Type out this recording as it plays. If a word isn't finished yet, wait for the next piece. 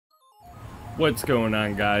What's going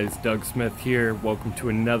on, guys? Doug Smith here. Welcome to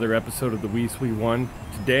another episode of the Wee Sweet One.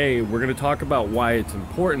 Today we're going to talk about why it's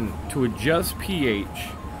important to adjust pH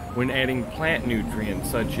when adding plant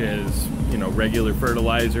nutrients such as, regular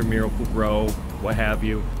fertilizer, Miracle-Gro, what have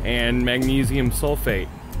you, and magnesium sulfate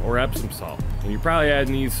or Epsom salt. And you're probably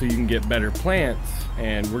adding these so you can get better plants,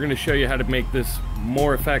 and we're going to show you how to make this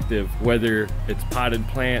more effective, whether it's potted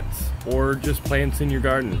plants or just plants in your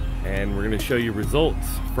garden. And we're going to show you results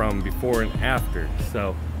from before and after,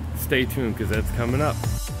 so stay tuned because that's coming up.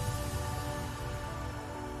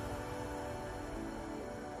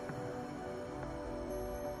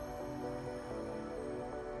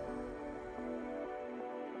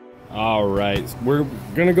 Alright, we're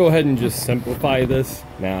gonna go ahead and just simplify this.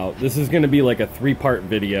 Now, this is gonna be like a 3-part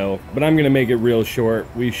video, but I'm gonna make it real short.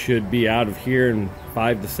 We should be out of here in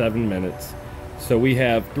 5 to 7 minutes. So we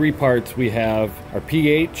have 3 parts. We have our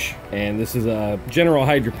pH, and this is a general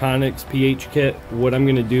hydroponics pH kit. What I'm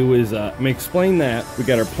gonna do is I'm gonna explain that. We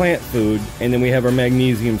got our plant food, and then we have our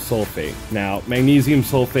magnesium sulfate. Now, magnesium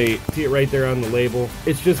sulfate, see it right there on the label.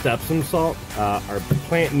 It's just Epsom salt. Our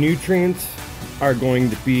plant nutrients are going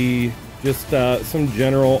to be just some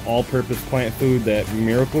general all-purpose plant food that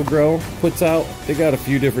Miracle-Gro puts out. They got a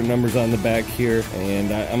few different numbers on the back here,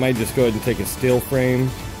 and I might just go ahead and take a still frame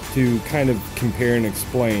to kind of compare and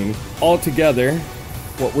explain. All together,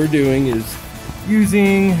 what we're doing is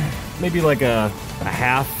using maybe like a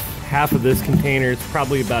half of this container. It's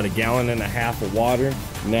probably about 1.5 gallons of water.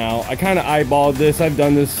 Now, I kind of eyeballed this. I've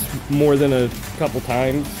done this more than a couple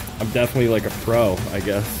times. I'm definitely like a pro, I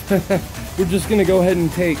guess. We're just gonna go ahead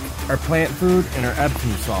and take our plant food and our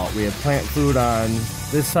Epsom salt. We have plant food on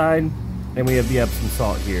this side, and we have the Epsom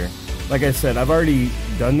salt here. Like I said, I've already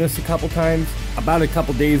done this a couple times. About a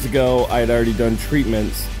couple days ago, I had already done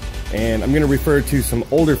treatments, and I'm gonna refer to some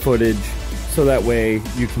older footage so that way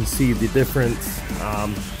you can see the difference,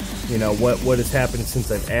 what has happened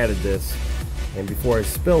since I've added this. And before I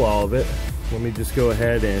spill all of it, let me just go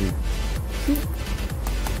ahead and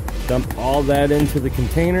dump all that into the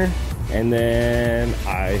container. And then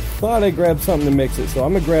I thought I grabbed something to mix it, so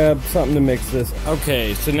I'm gonna grab something to mix this.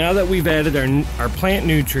 Okay, so now that we've added our plant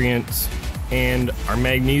nutrients and our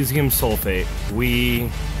magnesium sulfate, we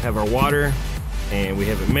have our water and we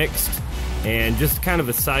have it mixed. And just kind of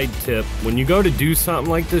a side tip, when you go to do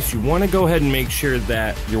something like this, you want to go ahead and make sure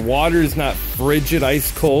that your water is not frigid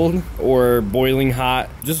ice cold or boiling hot.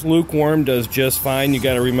 Just lukewarm does just fine. You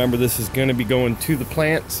got to remember this is going to be going to the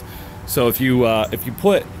plants. So if you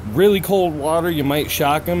put really cold water, you might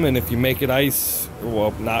shock them, and if you make it ice,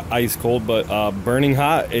 well, not ice cold, but burning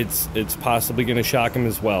hot, it's possibly going to shock them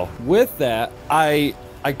as well. With that, I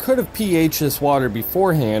could have pH this water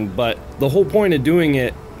beforehand, but the whole point of doing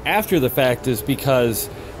it after the fact is because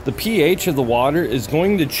the pH of the water is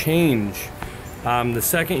going to change the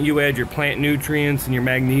second you add your plant nutrients and your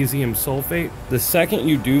magnesium sulfate. The second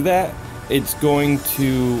you do that, it's going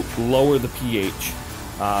to lower the pH.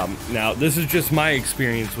 Now, this is just my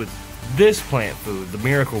experience with this plant food, the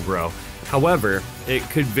Miracle-Gro. However, it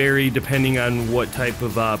could vary depending on what type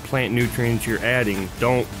of plant nutrients you're adding.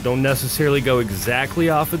 Don't necessarily go exactly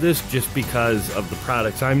off of this just because of the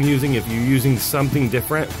products I'm using. If you're using something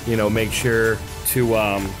different, make sure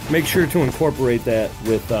to incorporate that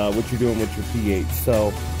with what you're doing with your pH.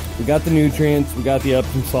 So we got the nutrients, we got the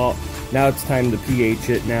Epsom salt. Now it's time to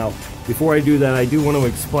pH it. Now, before I do that, I do want to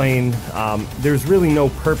explain there's really no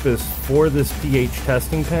purpose for this pH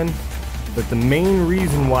testing pen. But the main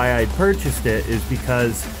reason why I purchased it is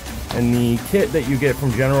because in the kit that you get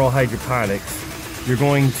from General Hydroponics, you're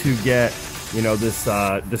going to get, this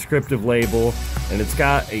descriptive label, and it's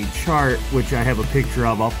got a chart, which I have a picture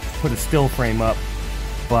of. I'll put a still frame up,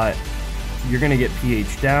 but you're going to get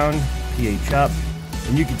pH down, pH up,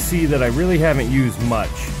 and you can see that I really haven't used much.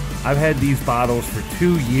 I've had these bottles for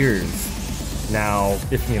 2 years. Now,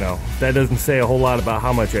 if that doesn't say a whole lot about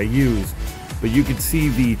how much I use, but you can see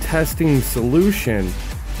the testing solution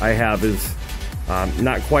I have is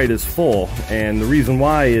not quite as full. And the reason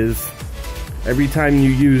why is every time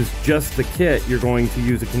you use just the kit, you're going to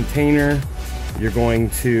use a container. You're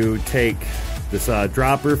going to take this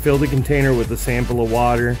dropper, fill the container with a sample of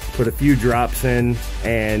water, put a few drops in,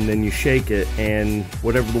 and then you shake it. And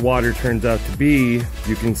whatever the water turns out to be,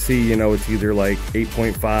 you can see, it's either like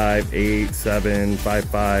 8.5, 8, 7,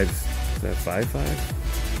 5.5. Is that 5.5?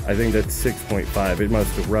 I think that's 6.5. It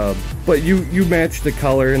must have rubbed. But you match the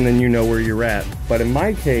color and then you know where you're at. But in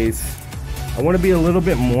my case, I want to be a little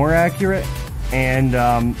bit more accurate. And,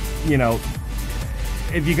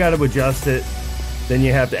 if you got to adjust it, then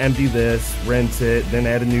you have to empty this, rinse it, then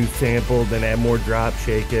add a new sample, then add more drops,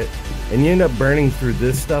 shake it, and you end up burning through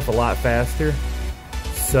this stuff a lot faster.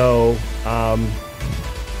 So, I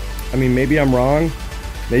mean, maybe I'm wrong.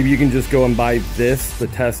 Maybe you can just go and buy this, the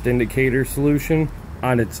test indicator solution,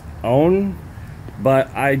 on its own.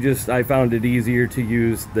 But I found it easier to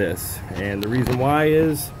use this. And the reason why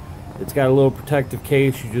is it's got a little protective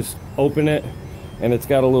case. You just open it and it's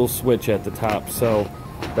got a little switch at the top. So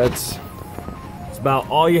it's about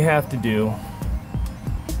all you have to do.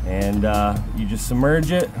 And you just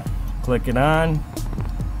submerge it, click it on,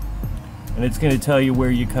 and it's going to tell you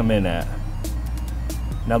where you come in at.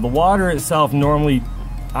 Now the water itself normally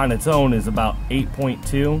on its own is about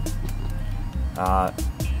 8.2.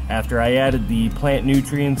 After I added the plant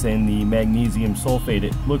nutrients and the magnesium sulfate,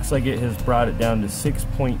 it looks like it has brought it down to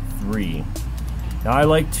 6.3. Now I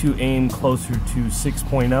like to aim closer to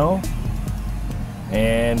 6.0,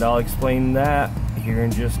 and I'll explain that here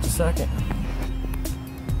in just a second.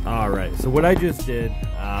 Alright, so what I just did,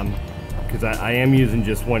 because I am using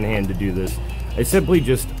just one hand to do this, I simply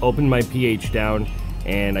just opened my pH down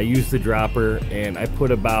and I used the dropper and I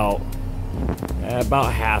put about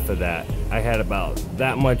half of that. I had about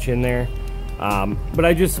that much in there, but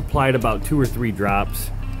I just applied about 2 or 3 drops.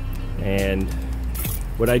 And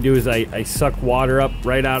what I do is I suck water up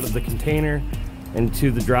right out of the container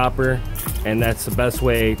into the dropper, and that's the best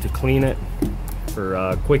way to clean it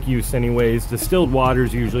for quick use anyways. Distilled water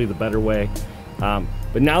is usually the better way,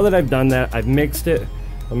 but now that I've done that, I've mixed it.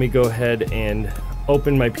 Let me go ahead and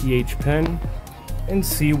open my pH pen and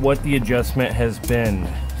see what the adjustment has been.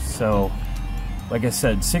 So like I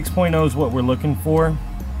said, 6.0 is what we're looking for,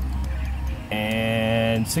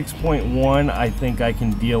 and 6.1 I think I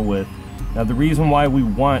can deal with. Now the reason why we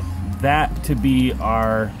want that to be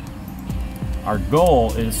our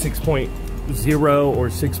goal is 6.0 or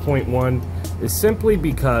 6.1 is simply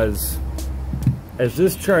because, as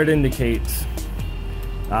this chart indicates,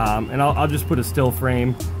 and I'll just put a still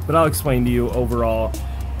frame, but I'll explain to you overall,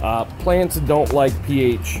 plants don't like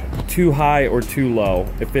pH too high or too low.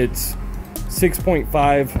 If it's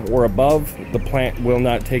 6.5 or above, the plant will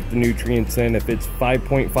not take the nutrients in. If it's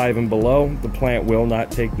 5.5 and below, the plant will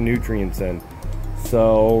not take the nutrients in.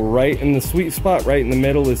 So right in the sweet spot, right in the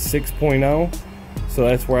middle is 6.0. So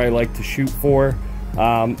that's where I like to shoot for.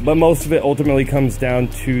 But most of it ultimately comes down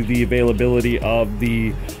to the availability of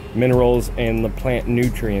the minerals and the plant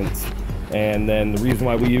nutrients. And then the reason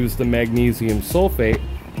why we use the magnesium sulfate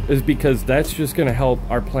is because that's just going to help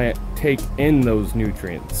our plant take in those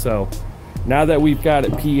nutrients. So now that we've got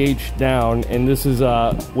it pH down, and this is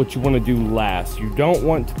what you want to do last. You don't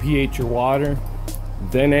want to pH your water,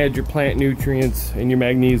 then add your plant nutrients and your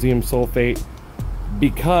magnesium sulfate,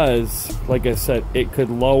 because, like I said, it could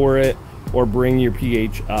lower it or bring your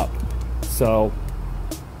pH up. So,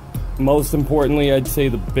 most importantly, I'd say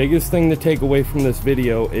the biggest thing to take away from this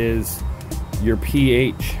video is your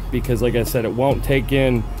pH, because like I said, it won't take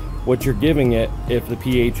in what you're giving it if the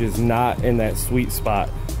pH is not in that sweet spot.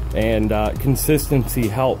 And consistency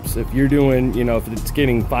helps. If you're doing, you know, if it's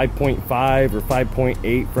getting 5.5 or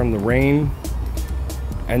 5.8 from the rain,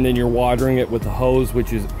 and then you're watering it with a hose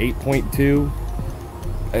which is 8.2,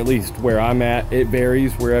 at least where I'm at, it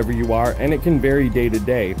varies wherever you are, and it can vary day to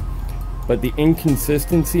day, but the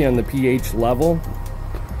inconsistency on the pH level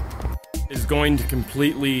is going to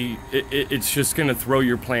completely, it's just going to throw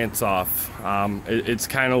your plants off. It's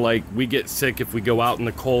kind of like we get sick if we go out in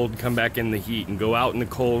the cold, come back in the heat, and go out in the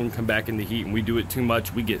cold and come back in the heat, and we do it too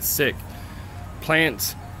much, we get sick.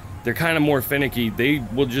 Plants, they're kind of more finicky. They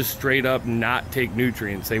will just straight up not take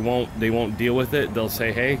nutrients. They won't deal with it. They'll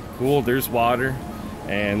say, hey, cool, there's water,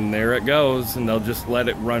 and there it goes, and they'll just let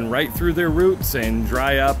it run right through their roots and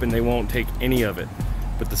dry up, and they won't take any of it.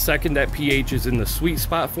 But the second that pH is in the sweet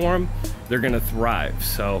spot for them, they're gonna thrive.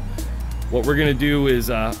 So what we're gonna do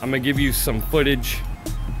is I'm gonna give you some footage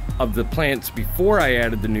of the plants before I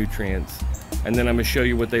added the nutrients, and then I'm gonna show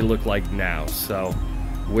you what they look like now. So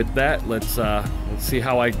with that, let's see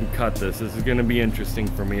how I can cut this. This is gonna be interesting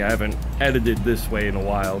for me. I haven't edited this way in a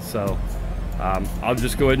while, so I'll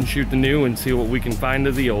just go ahead and shoot the new and see what we can find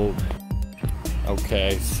of the old.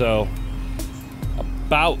 Okay, so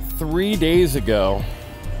about 3 days ago,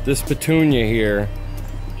 this petunia here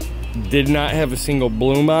did not have a single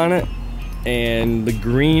bloom on it, and the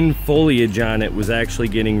green foliage on it was actually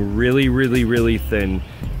getting really thin.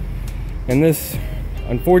 And this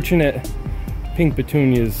unfortunate pink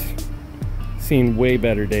petunia's seen way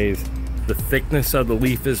better days. The thickness of the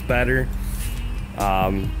leaf is better.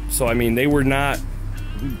 So I mean, they were not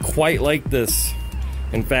quite like this.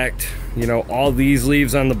 In fact, you know, all these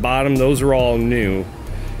leaves on the bottom, those are all new,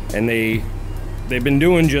 and they they've been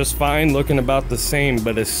doing just fine, looking about the same,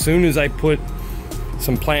 but as soon as I put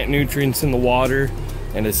some plant nutrients in the water,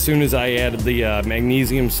 and as soon as I added the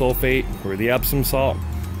magnesium sulfate or the Epsom salt,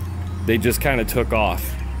 they just kind of took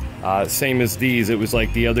off. Same as these, it was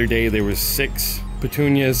like the other day there was 6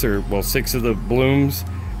 petunias, or well, 6 of the blooms,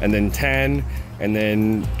 and then 10, and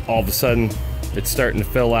then all of a sudden it's starting to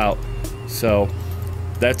fill out. So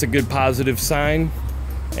that's a good positive sign.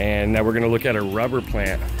 And now we're gonna look at a rubber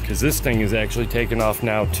plant, because this thing is actually taking off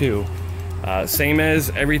now too. Same as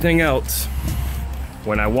everything else.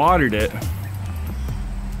 When I watered it,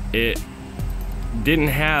 it didn't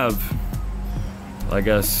have, I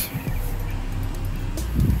guess,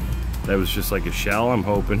 that was just like a shell, I'm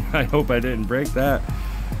hoping. I hope I didn't break that.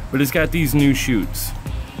 But it's got these new shoots.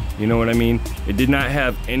 You know what I mean? It did not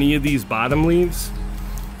have any of these bottom leaves.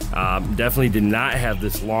 Definitely did not have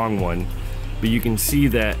this long one. But you can see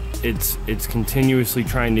that it's continuously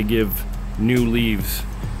trying to give new leaves.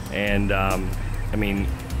 And I mean,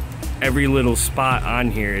 every little spot on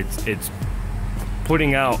here, it's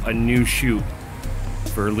putting out a new shoot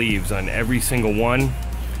for leaves on every single one.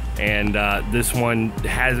 And this one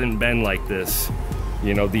hasn't been like this,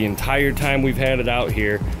 you know, the entire time we've had it out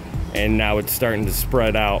here, and now it's starting to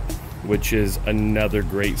spread out, which is another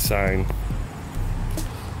great sign.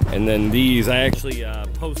 And then these, I actually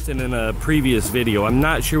posted in a previous video. I'm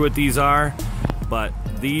not sure what these are, but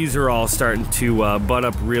these are all starting to bud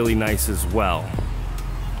up really nice as well.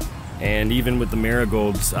 And even with the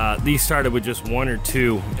marigolds, these started with just 1 or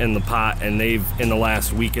 2 in the pot, and they've, in the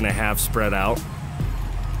last week and a half, spread out.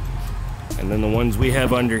 And then the ones we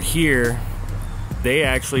have under here, they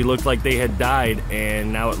actually looked like they had died,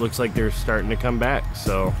 and now it looks like they're starting to come back.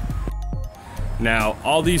 So now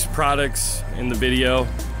all these products in the video,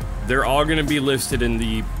 they're all going to be listed in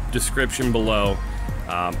the description below.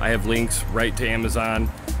 I have links right to Amazon,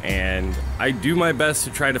 and I do my best to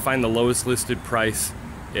try to find the lowest listed price.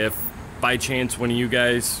 If by chance one of you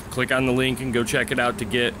guys click on the link and go check it out to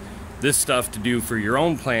get this stuff to do for your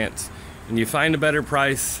own plants, and you find a better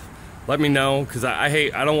price, let me know, because I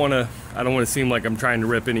don't want to seem like I'm trying to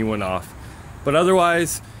rip anyone off. But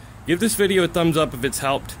otherwise, give this video a thumbs up if it's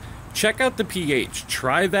helped. Check out the pH,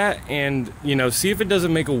 try that, and you know, see if it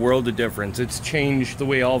doesn't make a world of difference. It's changed the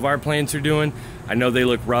way all of our plants are doing. I know they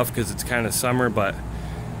look rough because it's kind of summer, but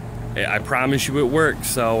I promise you it works.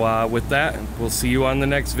 So with that, we'll see you on the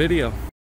next video.